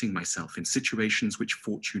 testing myself in situations which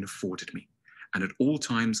fortune afforded me, and at all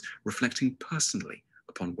times reflecting personally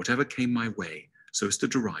upon whatever came my way so as to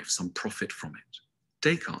derive some profit from it.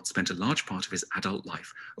 Descartes spent a large part of his adult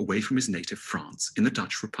life away from his native France in the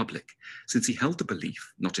Dutch Republic, since he held the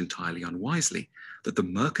belief, not entirely unwisely, that the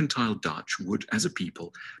mercantile Dutch would, as a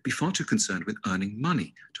people, be far too concerned with earning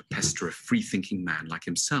money to pester a free-thinking man like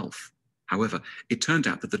himself. However, it turned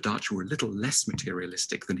out that the Dutch were a little less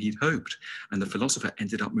materialistic than he'd hoped, and the philosopher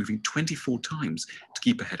ended up moving 24 times to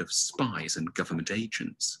keep ahead of spies and government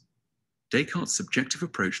agents. Descartes' subjective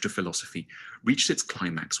approach to philosophy reached its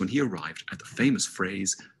climax when he arrived at the famous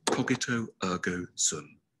phrase, cogito ergo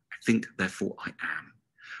sum, I think, therefore I am.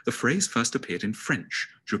 The phrase first appeared in French,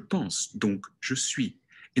 je pense, donc je suis,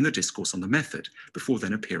 in the Discourse on the Method, before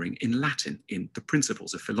then appearing in Latin in The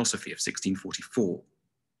Principles of Philosophy of 1644.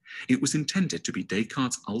 It was intended to be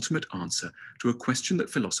Descartes' ultimate answer to a question that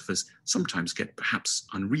philosophers sometimes get perhaps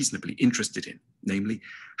unreasonably interested in, namely,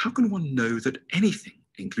 how can one know that anything,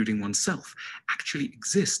 including oneself, actually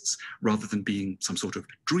exists rather than being some sort of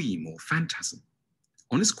dream or phantasm?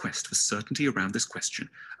 On his quest for certainty around this question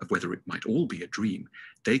of whether it might all be a dream,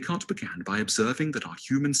 Descartes began by observing that our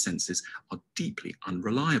human senses are deeply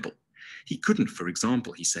unreliable. He couldn't, for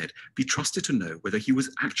example, he said, be trusted to know whether he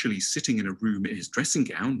was actually sitting in a room in his dressing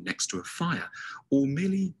gown next to a fire or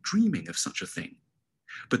merely dreaming of such a thing.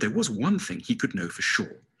 But there was one thing he could know for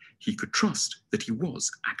sure. He could trust that he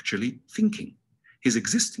was actually thinking. His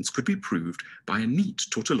existence could be proved by a neat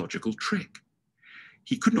tautological trick.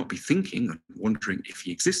 He could not be thinking and wondering if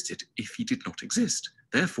he existed if he did not exist.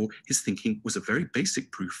 Therefore, his thinking was a very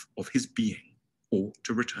basic proof of his being, or,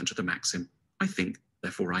 to return to the maxim, I think,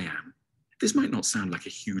 therefore I am. This might not sound like a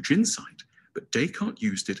huge insight, but Descartes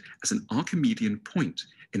used it as an Archimedean point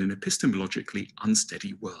in an epistemologically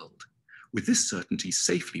unsteady world. With this certainty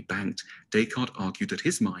safely banked, Descartes argued that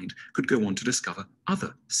his mind could go on to discover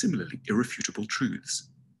other similarly irrefutable truths.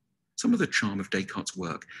 Some of the charm of Descartes'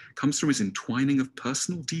 work comes from his entwining of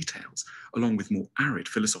personal details along with more arid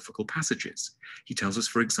philosophical passages. He tells us,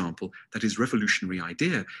 for example, that his revolutionary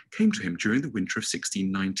idea came to him during the winter of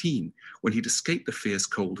 1619, when he'd escaped the fierce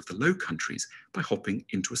cold of the Low Countries by hopping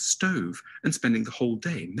into a stove and spending the whole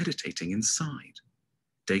day meditating inside.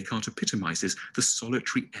 Descartes epitomizes the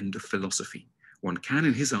solitary end of philosophy. One can,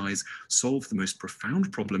 in his eyes, solve the most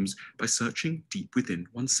profound problems by searching deep within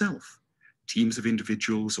oneself. Teams of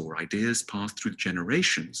individuals or ideas passed through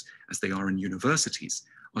generations, as they are in universities,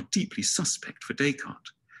 are deeply suspect for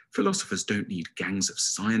Descartes. Philosophers don't need gangs of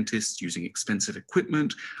scientists using expensive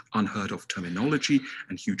equipment, unheard of terminology,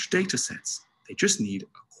 and huge data sets. They just need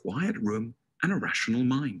a quiet room and a rational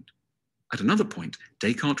mind. At another point,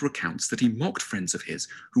 Descartes recounts that he mocked friends of his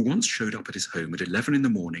who once showed up at his home at 11 in the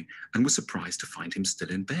morning and were surprised to find him still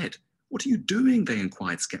in bed. "What are you doing?" they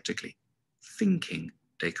inquired skeptically. "Thinking,"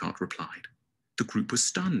 Descartes replied. The group was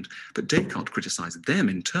stunned, but Descartes criticized them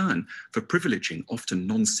in turn for privileging often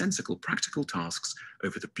nonsensical practical tasks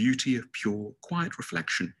over the beauty of pure, quiet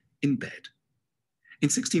reflection in bed. In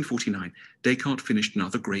 1649, Descartes finished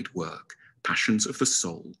another great work, Passions of the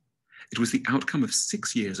Soul. It was the outcome of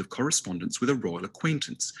 6 years of correspondence with a royal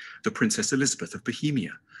acquaintance, the Princess Elizabeth of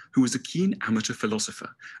Bohemia, who was a keen amateur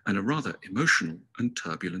philosopher and a rather emotional and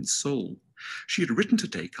turbulent soul. She had written to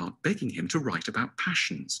Descartes begging him to write about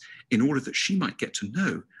passions in order that she might get to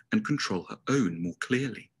know and control her own more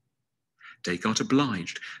clearly. Descartes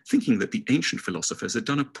obliged, thinking that the ancient philosophers had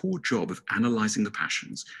done a poor job of analyzing the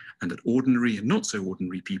passions and that ordinary and not so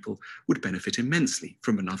ordinary people would benefit immensely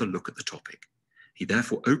from another look at the topic. He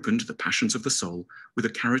therefore opened the Passions of the Soul with a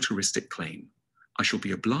characteristic claim: I shall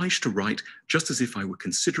be obliged to write just as if I were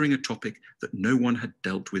considering a topic that no one had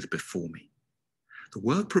dealt with before me. The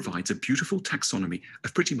work provides a beautiful taxonomy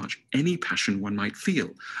of pretty much any passion one might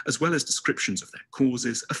feel, as well as descriptions of their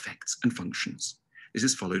causes, effects, and functions. This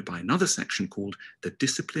is followed by another section called The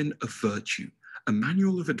Discipline of Virtue, a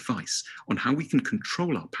manual of advice on how we can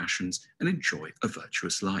control our passions and enjoy a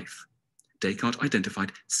virtuous life. Descartes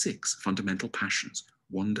identified 6 fundamental passions: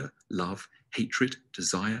 wonder, love, hatred,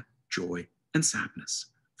 desire, joy, and sadness.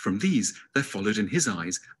 From these, there followed in his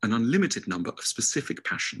eyes an unlimited number of specific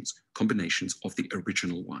passions, combinations of the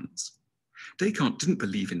original ones. Descartes didn't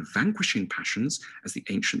believe in vanquishing passions, as the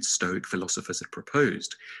ancient Stoic philosophers had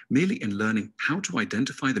proposed, merely in learning how to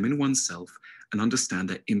identify them in oneself and understand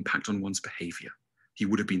their impact on one's behavior. He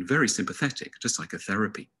would have been very sympathetic to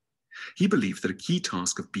psychotherapy. He believed that a key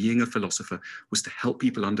task of being a philosopher was to help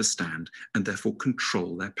people understand and therefore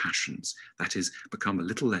control their passions, that is, become a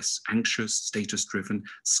little less anxious, status-driven,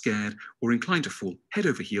 scared, or inclined to fall head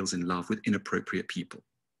over heels in love with inappropriate people.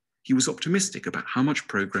 He was optimistic about how much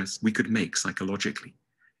progress we could make psychologically.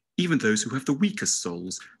 Even those who have the weakest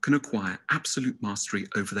souls can acquire absolute mastery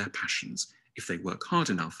over their passions if they work hard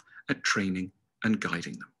enough at training and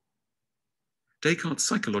guiding them. Descartes'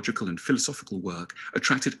 psychological and philosophical work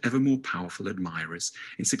attracted ever more powerful admirers.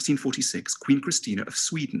 In 1646, Queen Christina of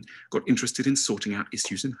Sweden got interested in sorting out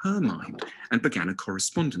issues in her mind and began a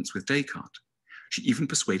correspondence with Descartes. She even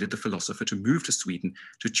persuaded the philosopher to move to Sweden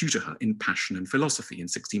to tutor her in passion and philosophy in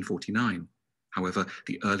 1649. However,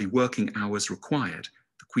 the early working hours required,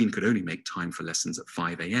 the Queen could only make time for lessons at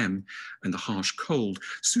 5 a.m., and the harsh cold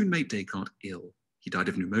soon made Descartes ill. He died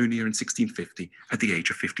of pneumonia in 1650 at the age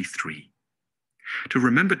of 53. To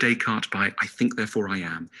remember Descartes by "I think, therefore I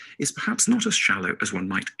am" is perhaps not as shallow as one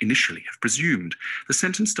might initially have presumed. The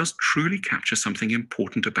sentence does truly capture something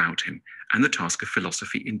important about him and the task of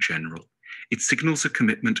philosophy in general. It signals a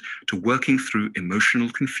commitment to working through emotional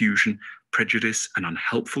confusion, prejudice, and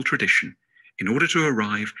unhelpful tradition in order to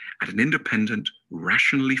arrive at an independent,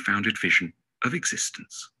 rationally founded vision of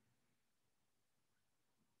existence.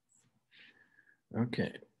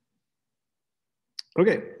 Okay.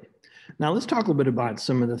 Now let's talk a little bit about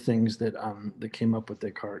some of the things that that came up with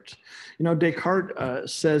Descartes. You know,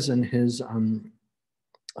 Descartes says in his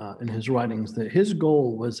writings that his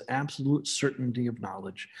goal was absolute certainty of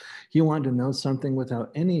knowledge. He wanted to know something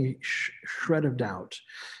without any shred of doubt.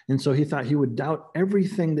 And so he thought he would doubt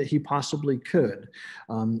everything that he possibly could.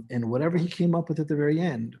 And whatever he came up with at the very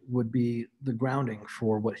end would be the grounding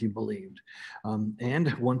for what he believed. And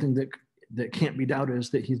one thing that can't be doubted is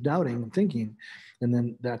that he's doubting and thinking. And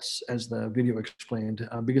then that's, as the video explained,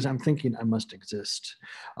 because I'm thinking I must exist.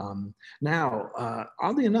 Now,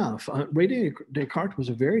 oddly enough, René Descartes was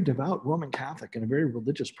a very devout Roman Catholic and a very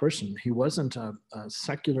religious person. He wasn't a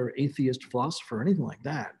secular atheist philosopher or anything like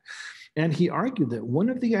that. And he argued that one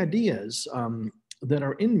of the ideas that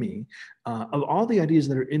are in me, of all the ideas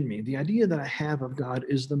that are in me, the idea that I have of God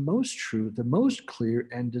is the most true, the most clear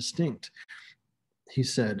and distinct. He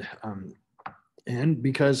said, and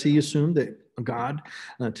because he assumed that God,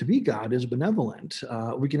 to be God, is benevolent,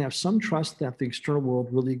 we can have some trust that the external world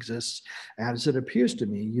really exists as it appears to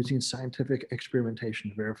me, using scientific experimentation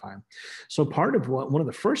to verify. So part of one of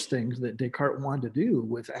the first things that Descartes wanted to do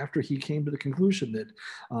with, after he came to the conclusion that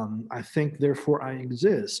I think, therefore I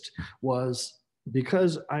exist, was,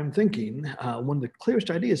 because I'm thinking, one of the clearest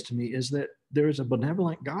ideas to me is that there is a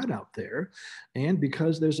benevolent God out there. And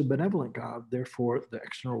because there's a benevolent God, therefore the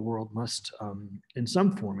external world must in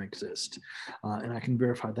some form exist. And I can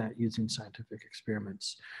verify that using scientific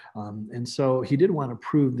experiments. And so he did want to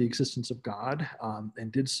prove the existence of God,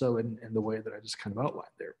 and did so in the way that I just kind of outlined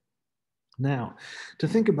there. Now, to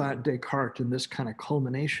think about Descartes and this kind of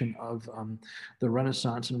culmination of the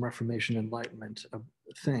Renaissance and Reformation Enlightenment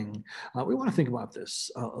thing, we want to think about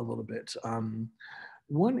this a little bit.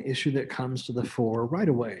 One issue that comes to the fore right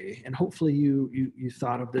away, and hopefully you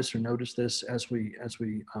thought of this or noticed this as we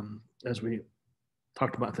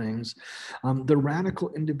talked about things, the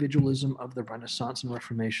radical individualism of the Renaissance and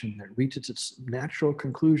Reformation that reaches its natural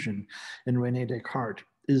conclusion in René Descartes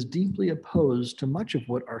is deeply opposed to much of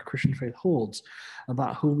what our Christian faith holds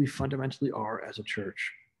about who we fundamentally are as a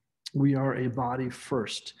church. We are a body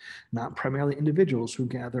first, not primarily individuals who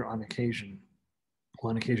gather on occasion.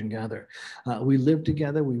 Gather. We live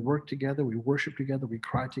together, we work together, we worship together, we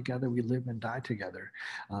cry together, we live and die together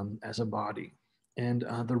as a body. And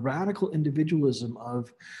the radical individualism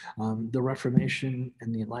of the Reformation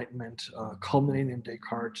and the Enlightenment, culminating in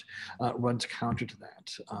Descartes, runs counter to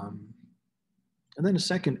that. And then a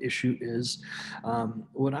second issue is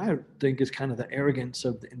what I think is kind of the arrogance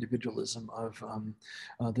of the individualism of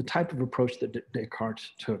the type of approach that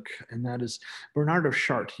Descartes took. And that is, Bernard of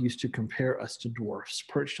Chartres used to compare us to dwarfs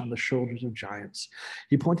perched on the shoulders of giants.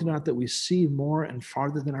 He pointed out that we see more and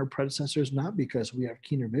farther than our predecessors, not because we have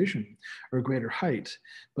keener vision or greater height,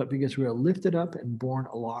 but because we are lifted up and borne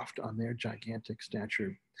aloft on their gigantic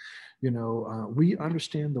stature. You know, we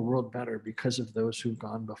understand the world better because of those who've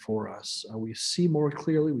gone before us. We see more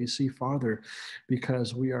clearly, we see farther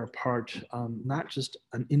because we are part, not just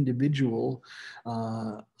an individual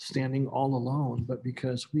standing all alone, but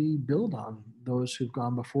because we build on those who've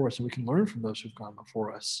gone before us and we can learn from those who've gone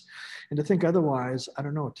before us. And to think otherwise, I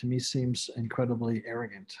don't know, to me seems incredibly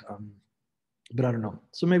arrogant. But I don't know.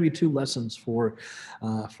 So maybe two lessons for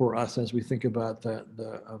us as we think about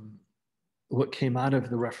what came out of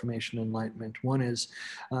the Reformation Enlightenment. One is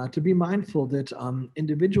to be mindful that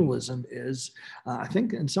individualism is, I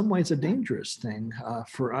think, in some ways a dangerous thing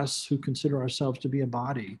for us who consider ourselves to be a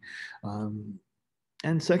body.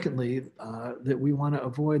 And secondly, that we want to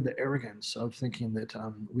avoid the arrogance of thinking that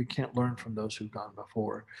we can't learn from those who've gone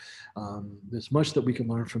before. There's much that we can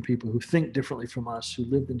learn from people who think differently from us, who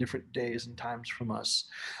lived in different days and times from us.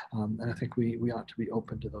 And I think we ought to be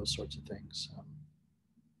open to those sorts of things.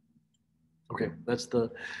 Okay, that's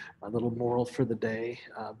my little moral for the day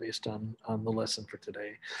based on the lesson for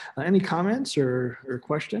today. Any comments or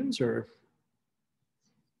questions or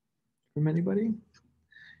from anybody,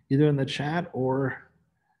 either in the chat or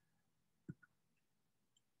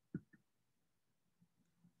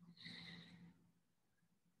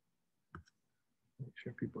make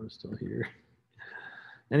sure people are still here.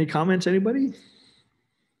 Any comments, anybody?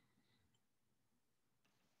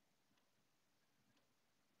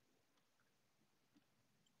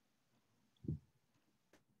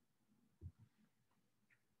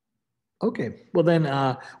 Okay, well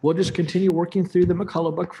then we'll just continue working through the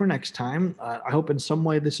McCullough book for next time. I hope in some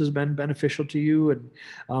way this has been beneficial to you,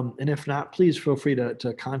 and if not, please feel free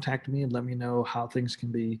to contact me and let me know how things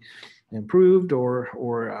can be improved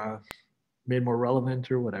or made more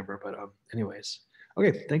relevant or whatever. But anyways,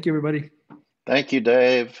 okay, thank you, everybody. Thank you,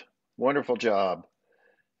 Dave. Wonderful job.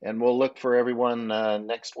 And we'll look for everyone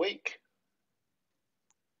next week.